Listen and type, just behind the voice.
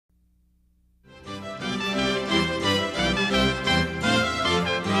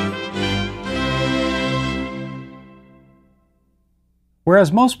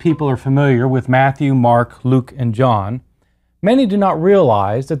Whereas most people are familiar with Matthew, Mark, Luke, and John, many do not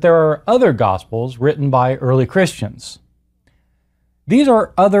realize that there are other Gospels written by early Christians. These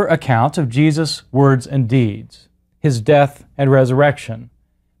are other accounts of Jesus' words and deeds, his death and resurrection,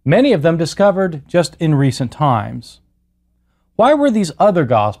 many of them discovered just in recent times. Why were these other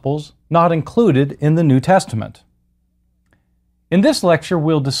Gospels not included in the New Testament? In this lecture,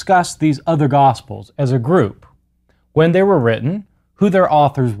 we'll discuss these other Gospels as a group, when they were written, who their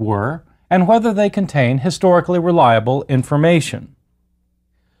authors were, and whether they contain historically reliable information.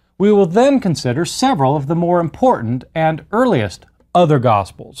 We will then consider several of the more important and earliest other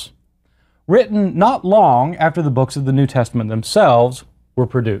Gospels, written not long after the books of the New Testament themselves were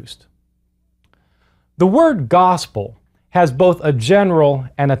produced. The word gospel has both a general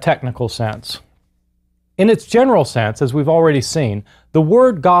and a technical sense. In its general sense, as we've already seen, the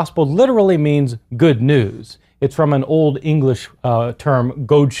word gospel literally means good news. It's from an Old English term,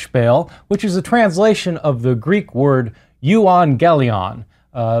 Godspell, which is a translation of the Greek word euangelion,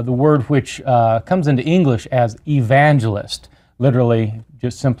 the word which comes into English as evangelist, literally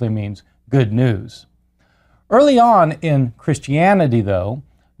just simply means good news. Early on in Christianity, though,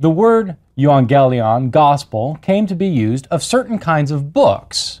 the word euangelion, gospel, came to be used of certain kinds of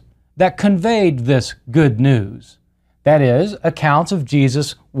books that conveyed this good news. That is, accounts of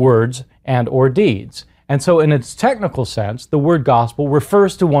Jesus' words and or deeds. And so in its technical sense, the word gospel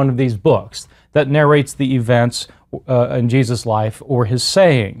refers to one of these books that narrates the events in Jesus' life or his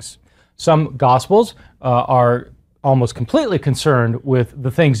sayings. Some gospels are almost completely concerned with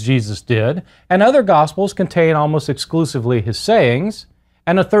the things Jesus did, and other gospels contain almost exclusively his sayings,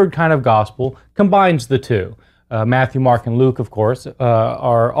 and a third kind of gospel combines the two. Matthew, Mark, and Luke, of course,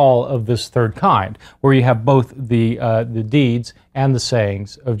 are all of this third kind, where you have both the deeds and the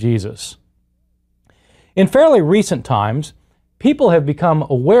sayings of Jesus. In fairly recent times, people have become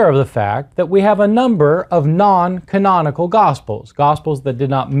aware of the fact that we have a number of non-canonical gospels, gospels that did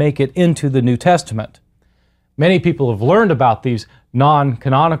not make it into the New Testament. Many people have learned about these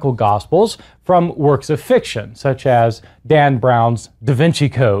non-canonical gospels from works of fiction, such as Dan Brown's Da Vinci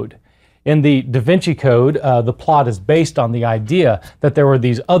Code. In the Da Vinci Code, the plot is based on the idea that there were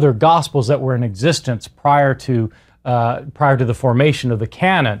these other gospels that were in existence prior to the formation of the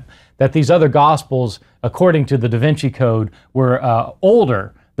canon, that these other gospels, according to the Da Vinci Code, were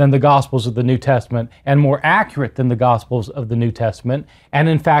older than the Gospels of the New Testament and more accurate than the Gospels of the New Testament, and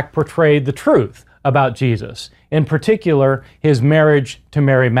in fact portrayed the truth about Jesus, in particular his marriage to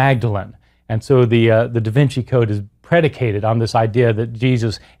Mary Magdalene. And so the Da Vinci Code is predicated on this idea that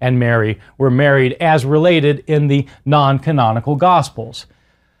Jesus and Mary were married as related in the non-canonical Gospels.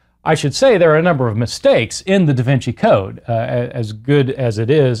 I should say there are a number of mistakes in the Da Vinci Code, as good as it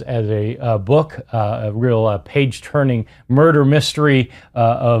is as a book, a real page-turning murder mystery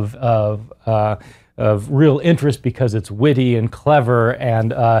of real interest because it's witty and clever,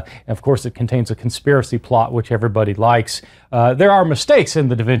 and of course it contains a conspiracy plot which everybody likes. There are mistakes in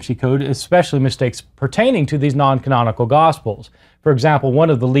the Da Vinci Code, especially mistakes pertaining to these non-canonical Gospels. For example, one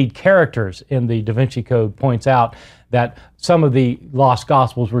of the lead characters in the Da Vinci Code points out that some of the lost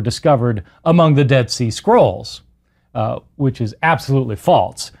Gospels were discovered among the Dead Sea Scrolls, which is absolutely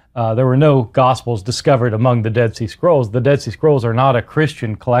false. There were no Gospels discovered among the Dead Sea Scrolls. The Dead Sea Scrolls are not a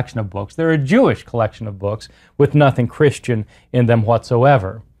Christian collection of books. They're a Jewish collection of books with nothing Christian in them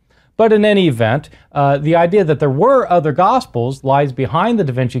whatsoever. But in any event, the idea that there were other Gospels lies behind the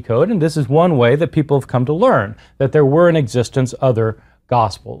Da Vinci Code, and this is one way that people have come to learn, that there were in existence other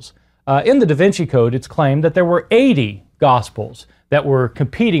Gospels. In the Da Vinci Code, it's claimed that there were 80 Gospels that were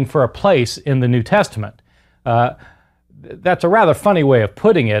competing for a place in the New Testament. That's a rather funny way of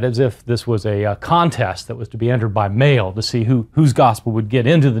putting it, as if this was a contest that was to be entered by mail to see whose Gospel would get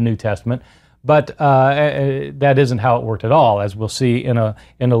into the New Testament. But that isn't how it worked at all, as we'll see in a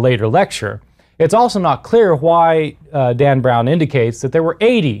later lecture. It's also not clear why Dan Brown indicates that there were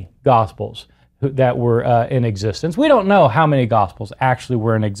 80 Gospels that were in existence. We don't know how many Gospels actually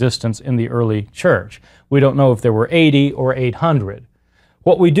were in existence in the early church. We don't know if there were 80 or 800.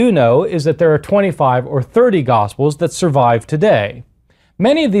 What we do know is that there are 25 or 30 Gospels that survive today.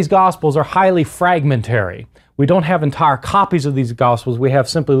 Many of these Gospels are highly fragmentary. We don't have entire copies of these Gospels. We have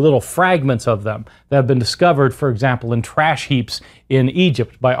simply little fragments of them that have been discovered, for example, in trash heaps in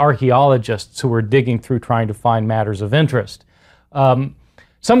Egypt by archaeologists who were digging through trying to find matters of interest.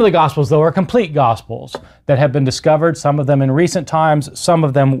 Some of the Gospels, though, are complete Gospels that have been discovered, some of them in recent times, some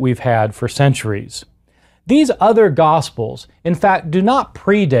of them we've had for centuries. These other Gospels, in fact, do not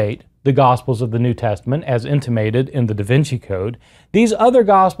predate the Gospels of the New Testament, as intimated in the Da Vinci Code. These other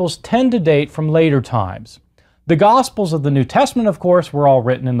Gospels tend to date from later times. The Gospels of the New Testament, of course, were all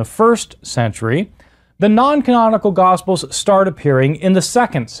written in the 1st century. The non-canonical Gospels start appearing in the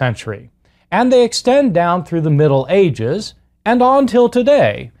 2nd century, and they extend down through the Middle Ages and on till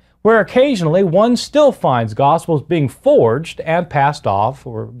today, where occasionally one still finds Gospels being forged and passed off,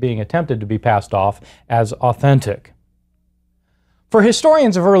 or being attempted to be passed off, as authentic. For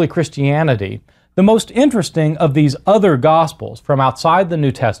historians of early Christianity, the most interesting of these other Gospels from outside the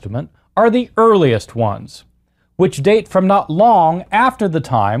New Testament are the earliest ones, which date from not long after the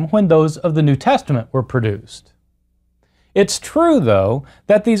time when those of the New Testament were produced. It's true, though,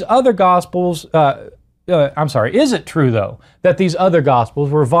 that these other Gospels, is it true, though, that these other Gospels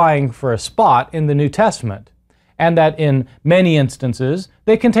were vying for a spot in the New Testament, and that in many instances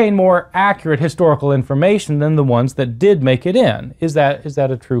they contain more accurate historical information than the ones that did make it in? Is that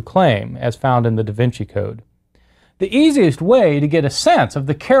a true claim, as found in the Da Vinci Code? The easiest way to get a sense of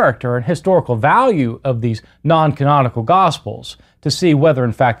the character and historical value of these non-canonical Gospels, to see whether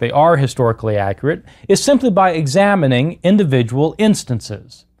in fact they are historically accurate, is simply by examining individual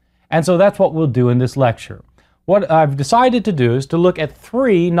instances. And so that's what we'll do in this lecture. What I've decided to do is to look at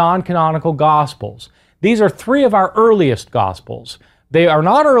 3 non-canonical Gospels. These are 3 of our earliest Gospels. They are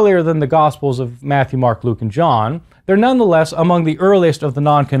not earlier than the Gospels of Matthew, Mark, Luke, and John. They're nonetheless among the earliest of the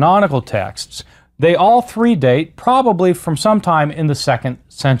non-canonical texts. They all 3 date probably from sometime in the 2nd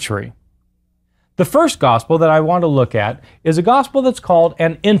century. The first Gospel that I want to look at is a Gospel that's called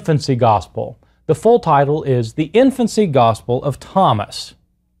an infancy Gospel. The full title is The Infancy Gospel of Thomas.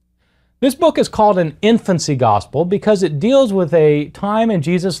 This book is called an infancy Gospel because it deals with a time in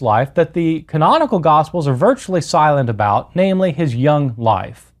Jesus' life that the canonical Gospels are virtually silent about, namely his young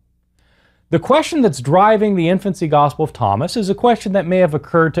life. The question that's driving the infancy Gospel of Thomas is a question that may have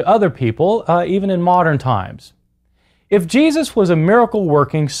occurred to other people, even in modern times. If Jesus was a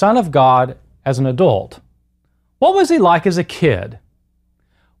miracle-working Son of God as an adult, what was he like as a kid?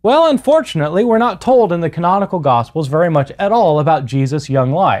 Well, unfortunately, we're not told in the canonical Gospels very much at all about Jesus'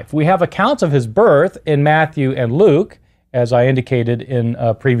 young life. We have accounts of his birth in Matthew and Luke, as I indicated in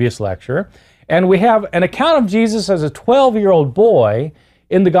a previous lecture, and we have an account of Jesus as a 12-year-old boy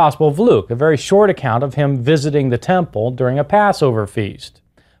in the Gospel of Luke, a very short account of him visiting the temple during a Passover feast,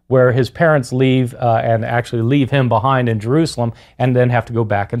 where his parents leave and actually leave him behind in Jerusalem and then have to go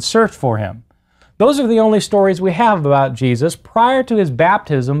back and search for him. Those are the only stories we have about Jesus prior to his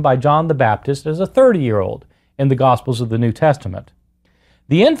baptism by John the Baptist as a 30-year-old in the Gospels of the New Testament.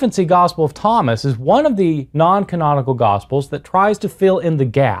 The infancy Gospel of Thomas is one of the non-canonical Gospels that tries to fill in the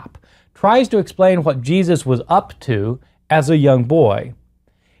gap, tries to explain what Jesus was up to as a young boy.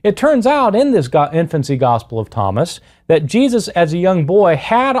 It turns out in this infancy Gospel of Thomas that Jesus as a young boy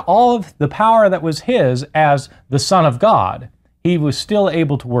had all of the power that was his as the Son of God. He was still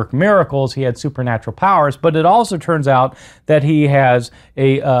able to work miracles, he had supernatural powers, but it also turns out that he has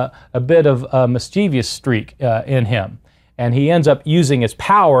a bit of a mischievous streak in him. And he ends up using his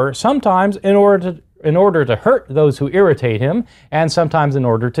power sometimes in order to hurt those who irritate him, and sometimes in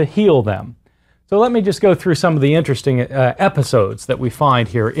order to heal them. So let me just go through some of the interesting episodes that we find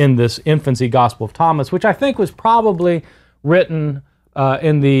here in this infancy Gospel of Thomas, which I think was probably written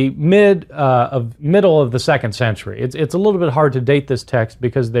in the middle of the 2nd century. It's a little bit hard to date this text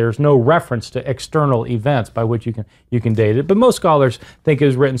because there's no reference to external events by which you can date it, but most scholars think it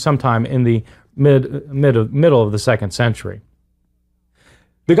was written sometime in the middle of the 2nd century.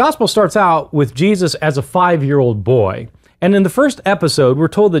 The Gospel starts out with Jesus as a 5-year-old boy. And in the first episode, we're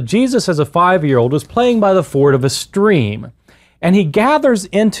told that Jesus as a 5-year-old was playing by the ford of a stream. And he gathers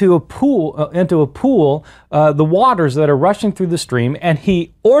into a pool the waters that are rushing through the stream, and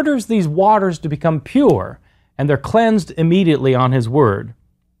he orders these waters to become pure, and they're cleansed immediately on his word.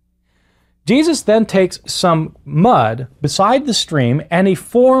 Jesus then takes some mud beside the stream, and he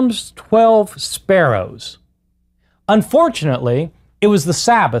forms 12 sparrows. Unfortunately, it was the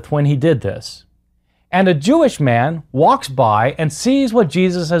Sabbath when he did this. And a Jewish man walks by and sees what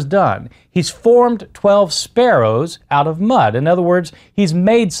Jesus has done. He's formed 12 sparrows out of mud. In other words, he's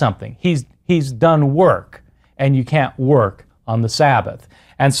made something. He's done work, and you can't work on the Sabbath.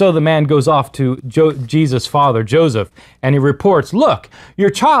 And so the man goes off to Jesus' father, Joseph, and he reports, "Look, your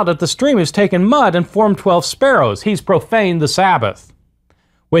child at the stream has taken mud and formed 12 sparrows. He's profaned the Sabbath."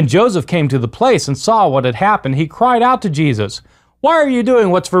 When Joseph came to the place and saw what had happened, he cried out to Jesus, "Why are you doing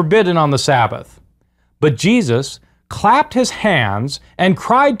what's forbidden on the Sabbath?" But Jesus clapped his hands and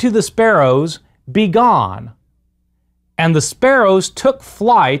cried to the sparrows, "Be gone." And the sparrows took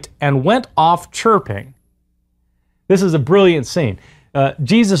flight and went off chirping. This is a brilliant scene.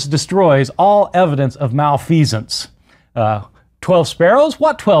 Jesus destroys all evidence of malfeasance. 12 sparrows?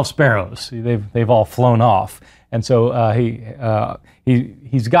 What 12 sparrows? They've all flown off. And so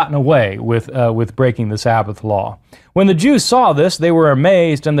he's gotten away with breaking the Sabbath law. When the Jews saw this, they were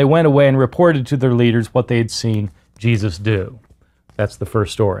amazed, and they went away and reported to their leaders what they had seen Jesus do. That's the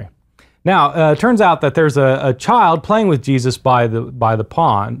first story. Now, it turns out that there's a child playing with Jesus by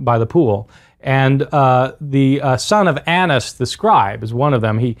the pool, and the son of Annas the scribe is one of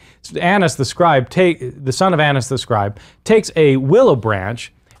them. The son of Annas the scribe takes a willow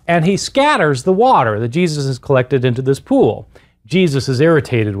branch, and he scatters the water that Jesus has collected into this pool. Jesus is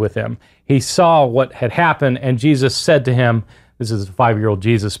irritated with him. He saw what had happened, and Jesus said to him, this is a 5-year-old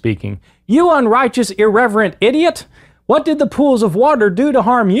Jesus speaking, "You unrighteous, irreverent idiot! What did the pools of water do to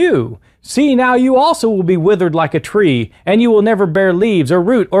harm you? See, now you also will be withered like a tree, and you will never bear leaves or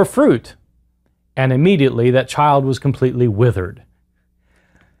root or fruit." And immediately that child was completely withered.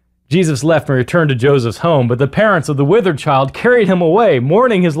 Jesus left and returned to Joseph's home, but the parents of the withered child carried him away,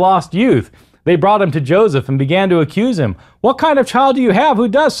 mourning his lost youth. They brought him to Joseph and began to accuse him. "What kind of child do you have who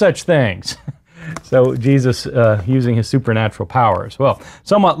does such things?" So Jesus using his supernatural powers. Well,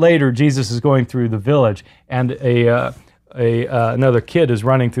 somewhat later, Jesus is going through the village, and another kid is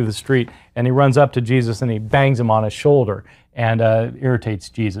running through the street, and he runs up to Jesus and he bangs him on his shoulder and irritates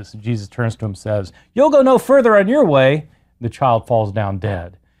Jesus. Jesus turns to him and says, "You'll go no further on your way." The child falls down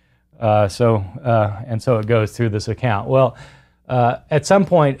dead. So it goes through this account. Well, at some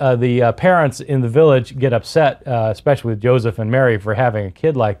point, the parents in the village get upset, especially with Joseph and Mary, for having a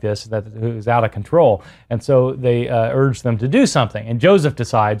kid like this who's out of control. And so they urge them to do something. And Joseph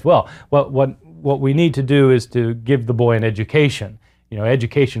decides, well, what we need to do is to give the boy an education. You know,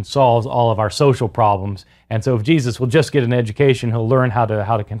 education solves all of our social problems. And so if Jesus will just get an education, he'll learn how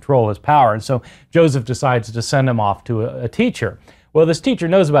to control his power. And so Joseph decides to send him off to a teacher. Well, this teacher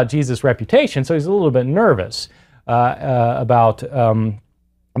knows about Jesus' reputation, so he's a little bit nervous about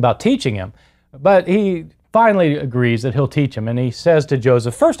teaching him. But he finally agrees that he'll teach him, and he says to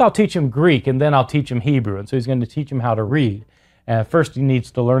Joseph, "First I'll teach him Greek, and then I'll teach him Hebrew." And so he's going to teach him how to read. And first he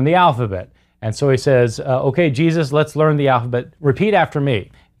needs to learn the alphabet. And so he says, "Okay, Jesus, let's learn the alphabet. Repeat after me."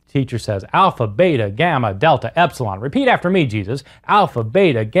 The teacher says, "Alpha, beta, gamma, delta, epsilon." "Repeat after me, Jesus." "Alpha,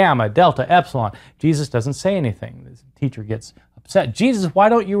 beta, gamma, delta, epsilon." Jesus doesn't say anything. The teacher gets upset. "Jesus, why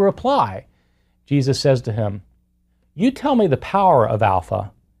don't you reply?" Jesus says to him, "You tell me the power of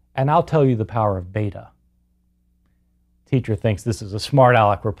alpha, and I'll tell you the power of beta." Teacher thinks this is a smart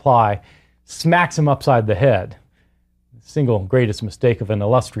aleck reply, smacks him upside the head. The single greatest mistake of an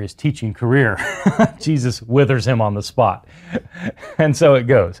illustrious teaching career. Jesus withers him on the spot. And so it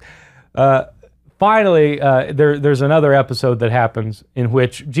goes. Finally, there's another episode that happens in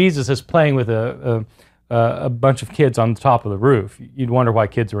which Jesus is playing with a bunch of kids on the top of the roof. You'd wonder why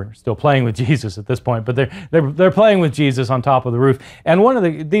kids were still playing with Jesus at this point, but they're playing with Jesus on top of the roof. And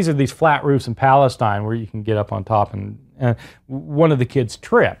these are these flat roofs in Palestine where you can get up on top, and one of the kids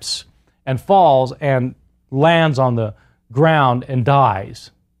trips and falls and lands on the ground and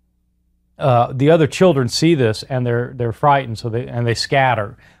dies. The other children see this and they're frightened, so they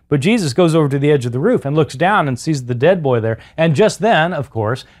scatter. But Jesus goes over to the edge of the roof and looks down and sees the dead boy there. And just then, of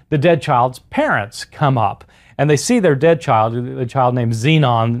course, the dead child's parents come up. And they see their dead child, a child named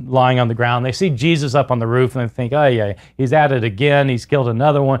Zenon, lying on the ground. They see Jesus up on the roof and they think, "Oh yeah, he's at it again. He's killed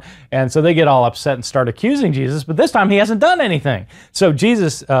another one." And so they get all upset and start accusing Jesus. But this time he hasn't done anything. So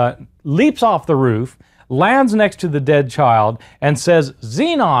Jesus leaps off the roof, lands next to the dead child, and says,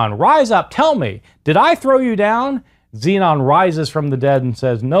 "Zenon, rise up, tell me, did I throw you down?" Zenon rises from the dead and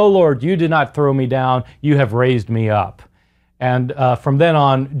says, "No, Lord, you did not throw me down. You have raised me up." And from then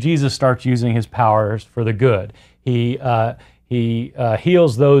on, Jesus starts using his powers for the good. He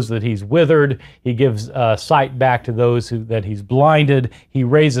heals those that he's withered. He gives sight back to those that he's blinded. He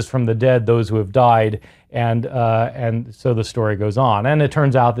raises from the dead those who have died. And so the story goes on. And it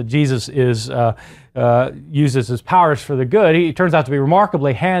turns out that Jesus uses his powers for the good. He turns out to be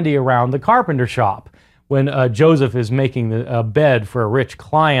remarkably handy around the carpenter shop. When Joseph is making a bed for a rich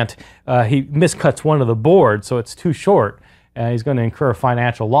client, he miscuts one of the boards, so it's too short. And he's going to incur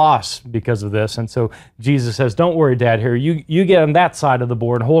financial loss because of this. And so Jesus says, "Don't worry, Dad, here. You get on that side of the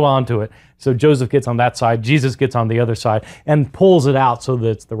board and hold on to it." So Joseph gets on that side, Jesus gets on the other side, and pulls it out so that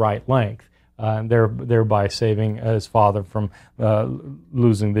it's the right length, thereby saving his father from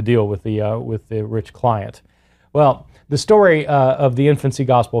losing the deal with the rich client. Well, the story of the infancy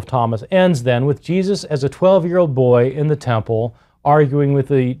gospel of Thomas ends then with Jesus as a 12-year-old boy in the temple arguing with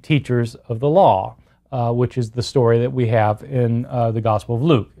the teachers of the law, which is the story that we have in the Gospel of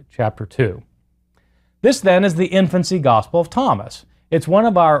Luke, chapter 2. This then is the infancy gospel of Thomas. It's one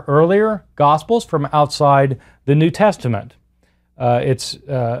of our earlier gospels from outside the New Testament. It's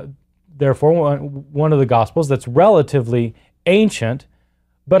therefore one of the Gospels that's relatively ancient.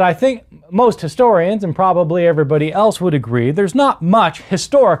 But I think most historians, and probably everybody else, would agree there's not much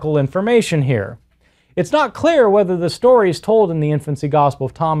historical information here. It's not clear whether the stories told in the infancy Gospel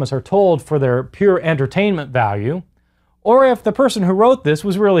of Thomas are told for their pure entertainment value, or if the person who wrote this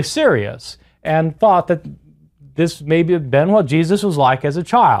was really serious and thought that this may have been what Jesus was like as a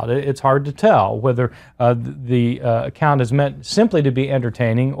child. It's hard to tell whether the account is meant simply to be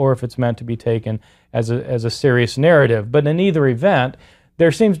entertaining or if it's meant to be taken as a serious narrative. But in either event,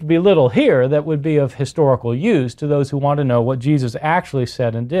 there seems to be little here that would be of historical use to those who want to know what Jesus actually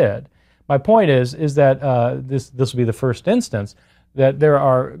said and did. My point is that this will be the first instance that there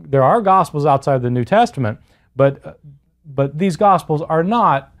are Gospels outside the New Testament, but these Gospels are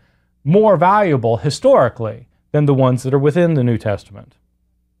not more valuable historically than the ones that are within the New Testament.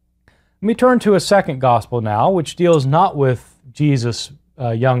 Let me turn to a second Gospel now, which deals not with Jesus'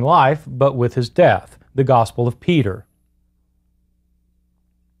 young life, but with his death, the Gospel of Peter.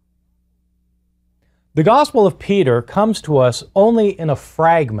 The Gospel of Peter comes to us only in a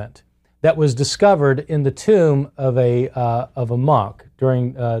fragment that was discovered in the tomb of a monk.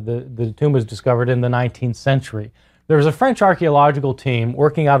 The tomb was discovered in the 19th century. There was a French archaeological team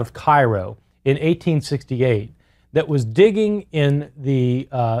working out of Cairo in 1868 that was digging in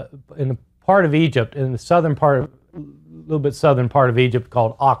a part of Egypt, in the southern part, a little bit southern part of Egypt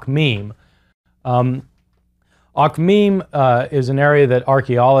called Akhmim. Akhmim is an area that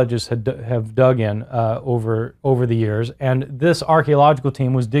archaeologists have dug in over the years, and this archaeological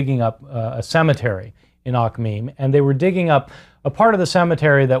team was digging up a cemetery in Akhmim, and they were digging up a part of the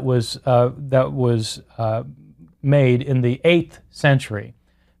cemetery that was made in the 8th century.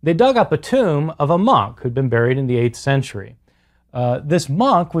 They dug up a tomb of a monk who'd been buried in the 8th century. This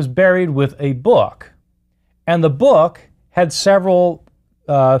monk was buried with a book, and the book had several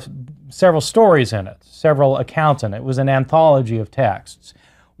stories in it, several accounts in it. It was an anthology of texts.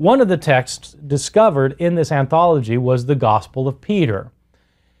 One of the texts discovered in this anthology was the Gospel of Peter.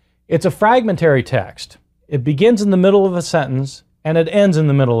 It's a fragmentary text. It begins in the middle of a sentence and it ends in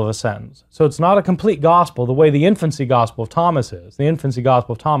the middle of a sentence. So it's not a complete gospel the way the infancy Gospel of Thomas is. The infancy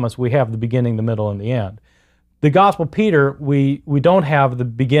Gospel of Thomas, we have the beginning, the middle, and the end. The Gospel of Peter, we don't have the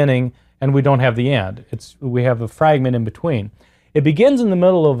beginning and we don't have the end. We have a fragment in between. It begins in the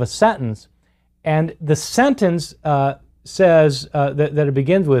middle of a sentence, and the sentence says, that it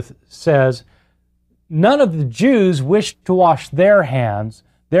begins with says, "None of the Jews wished to wash their hands,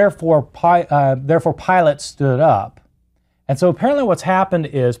 therefore Pilate stood up." And so apparently what's happened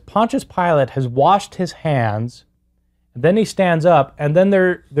is Pontius Pilate has washed his hands, and then he stands up, and then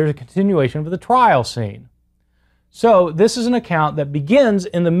there's a continuation of the trial scene. So this is an account that begins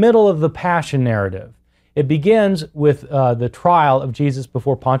in the middle of the Passion narrative. It begins with the trial of Jesus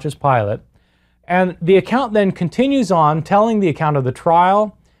before Pontius Pilate, and the account then continues on telling the account of the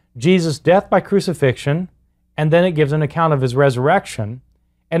trial, Jesus' death by crucifixion, and then it gives an account of his resurrection,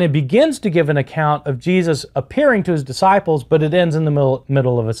 and it begins to give an account of Jesus appearing to his disciples, but it ends in the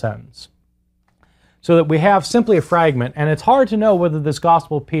middle of a sentence. So that we have simply a fragment, and it's hard to know whether this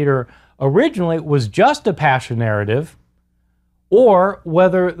Gospel of Peter originally was just a Passion narrative, or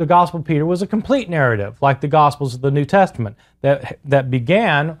whether the Gospel of Peter was a complete narrative, like the Gospels of the New Testament, that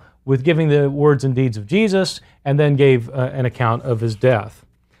began with giving the words and deeds of Jesus, and then gave an account of his death.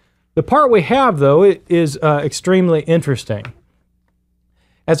 The part we have, though, is extremely interesting.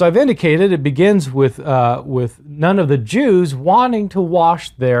 As I've indicated, it begins with none of the Jews wanting to wash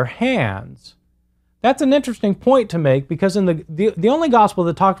their hands. That's an interesting point to make, because in the only gospel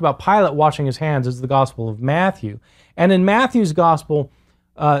that talked about Pilate washing his hands is the Gospel of Matthew. And in Matthew's gospel,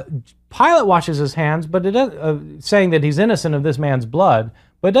 Pilate washes his hands, but it does, saying that he's innocent of this man's blood,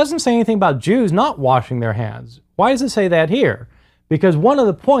 but it doesn't say anything about Jews not washing their hands. Why does it say that here? Because one of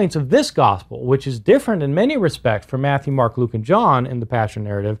the points of this gospel, which is different in many respects from Matthew, Mark, Luke, and John in the Passion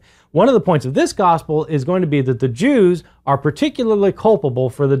narrative, one of the points of this gospel is going to be that the Jews are particularly culpable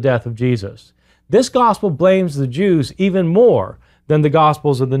for the death of Jesus. This gospel blames the Jews even more than the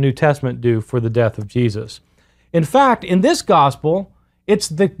Gospels of the New Testament do for the death of Jesus. In fact, in this gospel, it's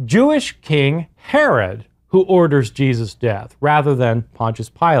the Jewish king Herod who orders Jesus' death, rather than Pontius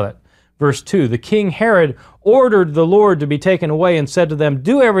Pilate. Verse 2, "The king Herod ordered the Lord to be taken away and said to them,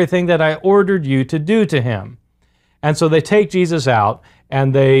 'Do everything that I ordered you to do to him.'" And so they take Jesus out,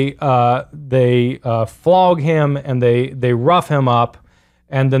 and they flog him, and they rough him up,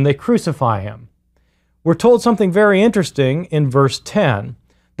 and then they crucify him. We're told something very interesting in verse 10.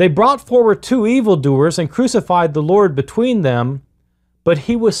 "They brought forward 2 evildoers and crucified the Lord between them, but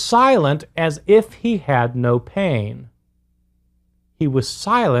he was silent as if he had no pain." he was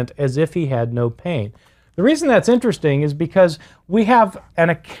silent as if he had no pain. The reason that's interesting is because we have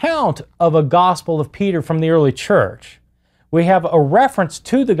an account of a gospel of Peter from the early church. We have a reference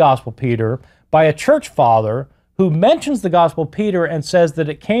to the gospel of Peter by a church father who mentions the gospel of Peter and says that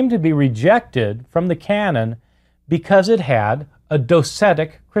it came to be rejected from the canon because it had a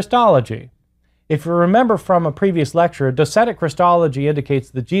docetic Christology. If you remember from a previous lecture, a docetic Christology indicates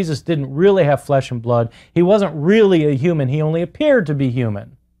that Jesus didn't really have flesh and blood. He wasn't really a human. He only appeared to be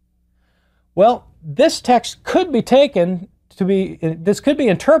human. Well, this text could be taken to be, this could be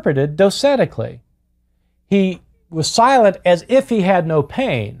interpreted docetically. He was silent as if he had no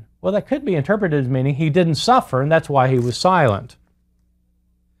pain. Well, that could be interpreted as meaning he didn't suffer, and that's why he was silent.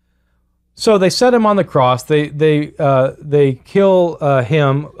 So they set him on the cross. They kill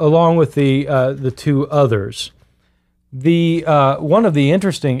him along with the two others. One of the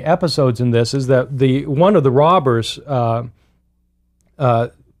interesting episodes in this is that one of the robbers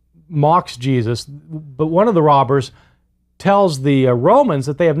mocks Jesus, but one of the robbers tells the Romans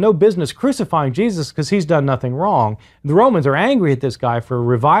that they have no business crucifying Jesus because he's done nothing wrong. The Romans are angry at this guy for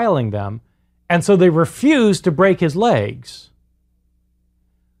reviling them, and so they refuse to break his legs.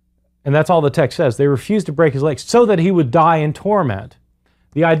 And that's all the text says. They refused to break his legs so that he would die in torment.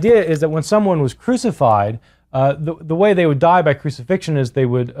 The idea is that when someone was crucified, the way they would die by crucifixion is they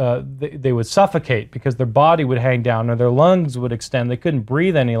would suffocate because their body would hang down or their lungs would extend. They couldn't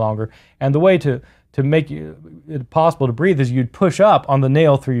breathe any longer. And the way to make it possible to breathe is you'd push up on the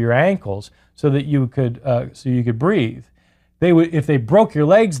nail through your ankles so that you could breathe. If they broke your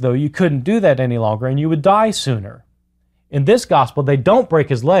legs, though, you couldn't do that any longer and you would die sooner. In this gospel, they don't break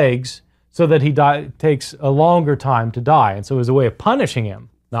his legs so that he takes a longer time to die. And so it was a way of punishing him,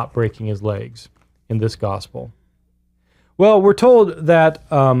 not breaking his legs in this gospel. Well, we're told that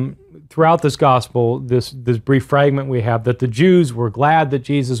throughout this gospel, this brief fragment we have, that the Jews were glad that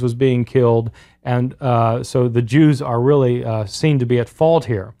Jesus was being killed, and so the Jews are really seen to be at fault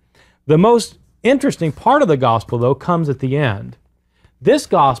here. The most interesting part of the gospel, though, comes at the end. This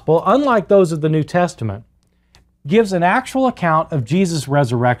gospel, unlike those of the New Testament, gives an actual account of Jesus'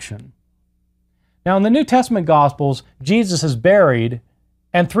 resurrection. Now, in the New Testament Gospels, Jesus is buried,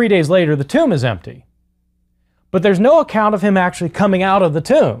 and 3 days later the tomb is empty. But there's no account of him actually coming out of the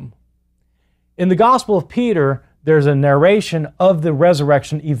tomb. In the Gospel of Peter, there's a narration of the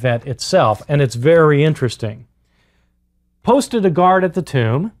resurrection event itself, and it's very interesting. Posted a guard at the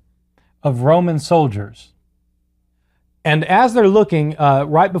tomb of Roman soldiers. And as they're looking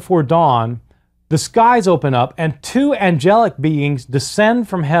right before dawn, the skies open up and two angelic beings descend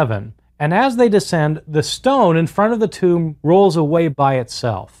from heaven. And as they descend, the stone in front of the tomb rolls away by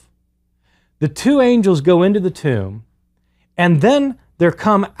itself. The two angels go into the tomb, and then there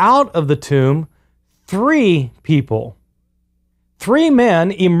come out of the tomb 3 people. 3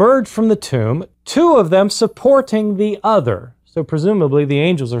 men emerge from the tomb, 2 of them supporting the other. So presumably the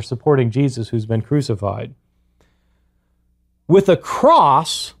angels are supporting Jesus who's been crucified, with a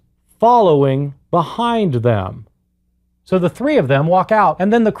cross following behind them. So the 3 of them walk out,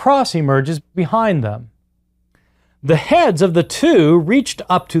 and then the cross emerges behind them. The heads of the 2 reached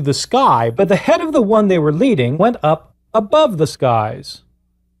up to the sky, but the head of the one they were leading went up above the skies.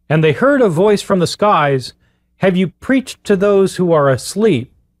 And they heard a voice from the skies, "Have you preached to those who are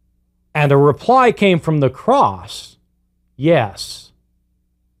asleep?" And a reply came from the cross, "Yes."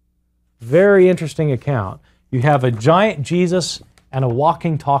 Very interesting account. You have a giant Jesus and a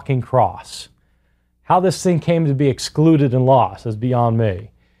walking, talking cross. How this thing came to be excluded and lost is beyond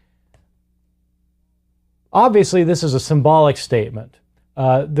me. Obviously, this is a symbolic statement.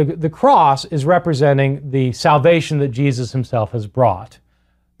 The cross is representing the salvation that Jesus himself has brought.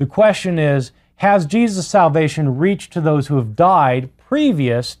 The question is, has Jesus' salvation reached to those who have died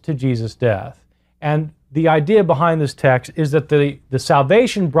previous to Jesus' death? And the idea behind this text is that the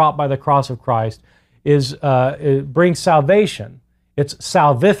salvation brought by the cross of Christ it brings salvation. It's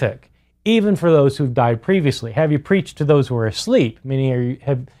salvific, even for those who've died previously. Have you preached to those who are asleep? Meaning,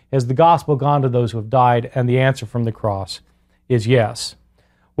 has the gospel gone to those who have died? And the answer from the cross is yes.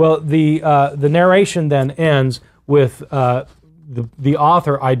 Well, the narration then ends with the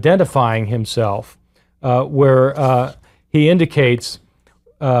author identifying himself, where he indicates,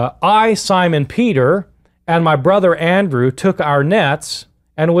 "I, Simon Peter, and my brother Andrew took our nets,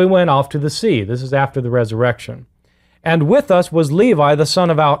 and we went off to the sea." This is after the resurrection. "And with us was Levi, the son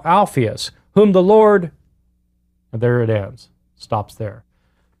of Alphaeus, whom the Lord..." And there it ends. Stops there.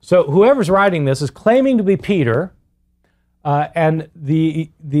 So whoever's writing this is claiming to be Peter, And the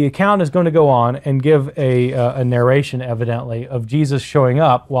account is going to go on and give a narration, evidently, of Jesus showing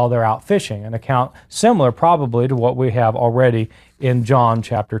up while they're out fishing, an account similar probably to what we have already in John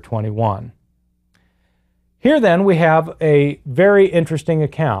chapter 21. Here then we have a very interesting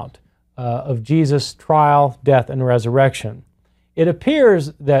account of Jesus' trial, death, and resurrection. It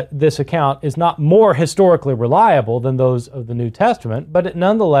appears that this account is not more historically reliable than those of the New Testament, but it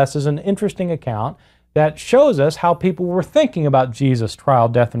nonetheless is an interesting account that shows us how people were thinking about Jesus' trial,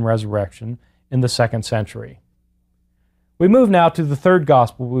 death, and resurrection in the 2nd century. We move now to the third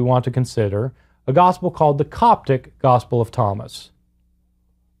gospel we want to consider, a gospel called the Coptic Gospel of Thomas.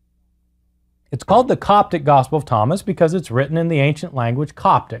 It's called the Coptic Gospel of Thomas because it's written in the ancient language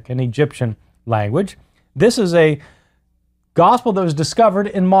Coptic, an Egyptian language. This is a gospel that was discovered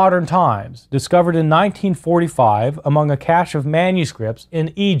in modern times, discovered in 1945 among a cache of manuscripts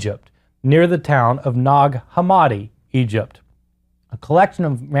in Egypt, near the town of Nag Hammadi, Egypt. A collection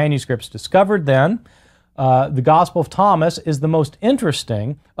of manuscripts discovered then. The Gospel of Thomas is the most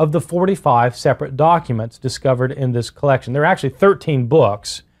interesting of the 45 separate documents discovered in this collection. There are actually 13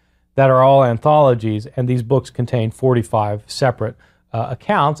 books that are all anthologies, and these books contain 45 separate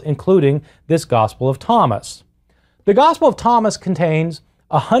accounts, including this Gospel of Thomas. The Gospel of Thomas contains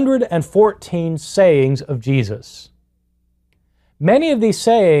 114 sayings of Jesus. Many of these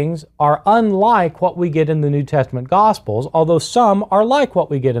sayings are unlike what we get in the New Testament Gospels, although some are like what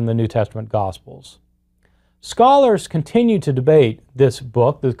we get in the New Testament Gospels. Scholars continue to debate this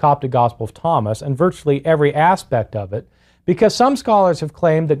book, the Coptic Gospel of Thomas, and virtually every aspect of it, because some scholars have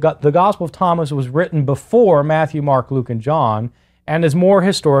claimed that the Gospel of Thomas was written before Matthew, Mark, Luke, and John, and is more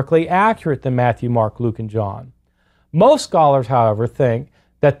historically accurate than Matthew, Mark, Luke, and John. Most scholars, however, think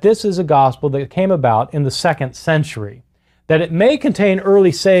that this is a gospel that came about in the 2nd century, that it may contain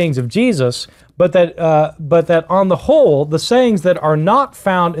early sayings of Jesus, but that on the whole, the sayings that are not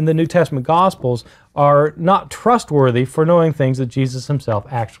found in the New Testament Gospels are not trustworthy for knowing things that Jesus himself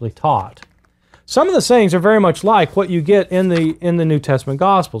actually taught. Some of the sayings are very much like what you get in the New Testament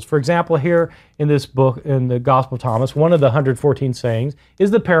Gospels. For example, here in this book, in the Gospel of Thomas, one of the 114 sayings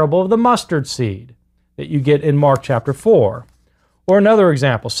is the parable of the mustard seed that you get in Mark chapter 4. Or another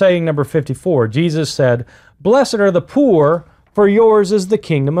example, saying number 54, Jesus said, "Blessed are the poor, for yours is the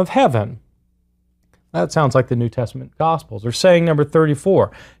kingdom of heaven." That sounds like the New Testament Gospels. Or saying number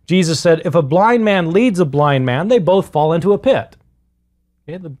 34, Jesus said, "If a blind man leads a blind man, they both fall into a pit."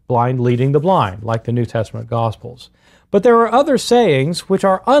 Okay, the blind leading the blind, like the New Testament Gospels. But there are other sayings which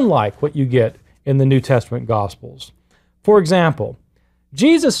are unlike what you get in the New Testament Gospels. For example,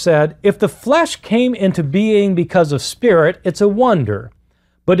 Jesus said, "If the flesh came into being because of spirit, it's a wonder.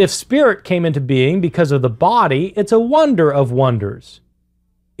 But if spirit came into being because of the body, it's a wonder of wonders.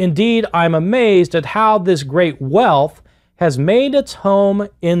 Indeed, I'm amazed at how this great wealth has made its home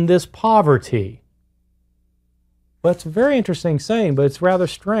in this poverty." Well, it's a very interesting saying, but it's rather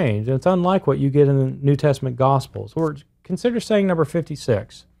strange, and it's unlike what you get in the New Testament Gospels. Or consider saying number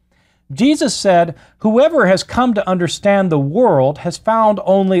 56. Jesus said, "Whoever has come to understand the world has found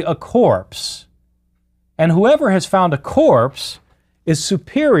only a corpse, and whoever has found a corpse is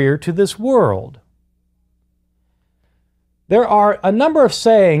superior to this world." There are a number of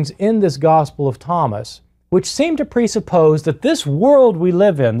sayings in this Gospel of Thomas which seem to presuppose that this world we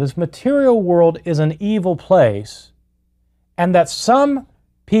live in, this material world, is an evil place, and that some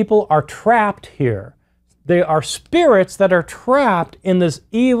people are trapped here. They are spirits that are trapped in this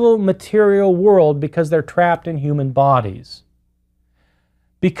evil material world because they're trapped in human bodies.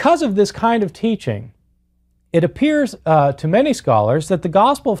 Because of this kind of teaching, it appears to many scholars that the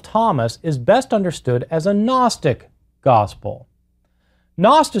Gospel of Thomas is best understood as a Gnostic gospel.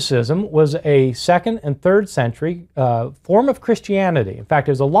 Gnosticism was a 2nd and 3rd century form of Christianity. In fact,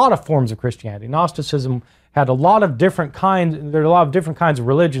 there's a lot of forms of Christianity. Gnosticism had a lot of different kinds, there are a lot of different kinds of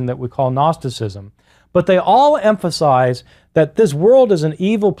religion that we call Gnosticism. But they all emphasize that this world is an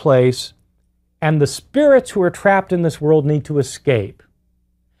evil place and the spirits who are trapped in this world need to escape.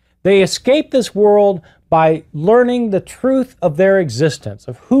 They escape this world by learning the truth of their existence,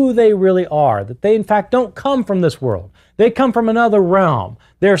 of who they really are, that they in fact don't come from this world. They come from another realm.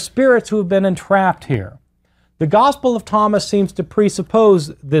 They're spirits who have been entrapped here. The Gospel of Thomas seems to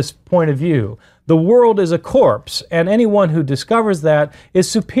presuppose this point of view. The world is a corpse, and anyone who discovers that is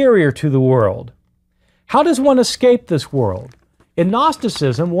superior to the world. How does one escape this world? In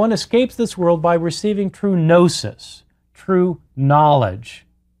Gnosticism, one escapes this world by receiving true gnosis, true knowledge.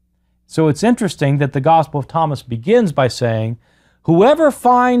 So it's interesting that the Gospel of Thomas begins by saying, "Whoever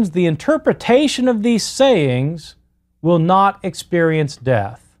finds the interpretation of these sayings will not experience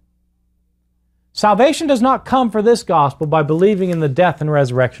death." Salvation does not come for this gospel by believing in the death and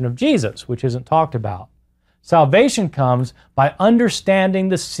resurrection of Jesus, which isn't talked about. Salvation comes by understanding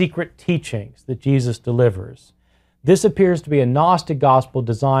the secret teachings that Jesus delivers. This appears to be a Gnostic gospel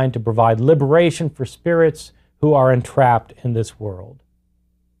designed to provide liberation for spirits who are entrapped in this world.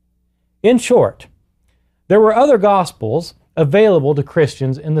 In short, there were other gospels available to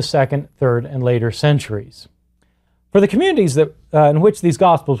Christians in the 2nd, 3rd, and later centuries. For the communities in which these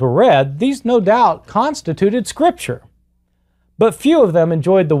gospels were read, these no doubt constituted Scripture. But few of them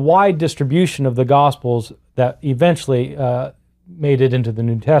enjoyed the wide distribution of the gospels that eventually made it into the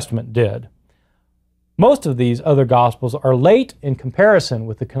New Testament did. Most of these other gospels are late in comparison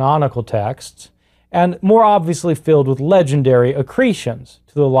with the canonical texts and more obviously filled with legendary accretions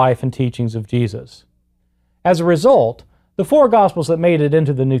to the life and teachings of Jesus. As a result, the 4 gospels that made it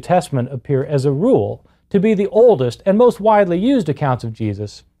into the New Testament appear as a rule to be the oldest and most widely used accounts of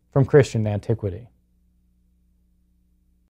Jesus from Christian antiquity.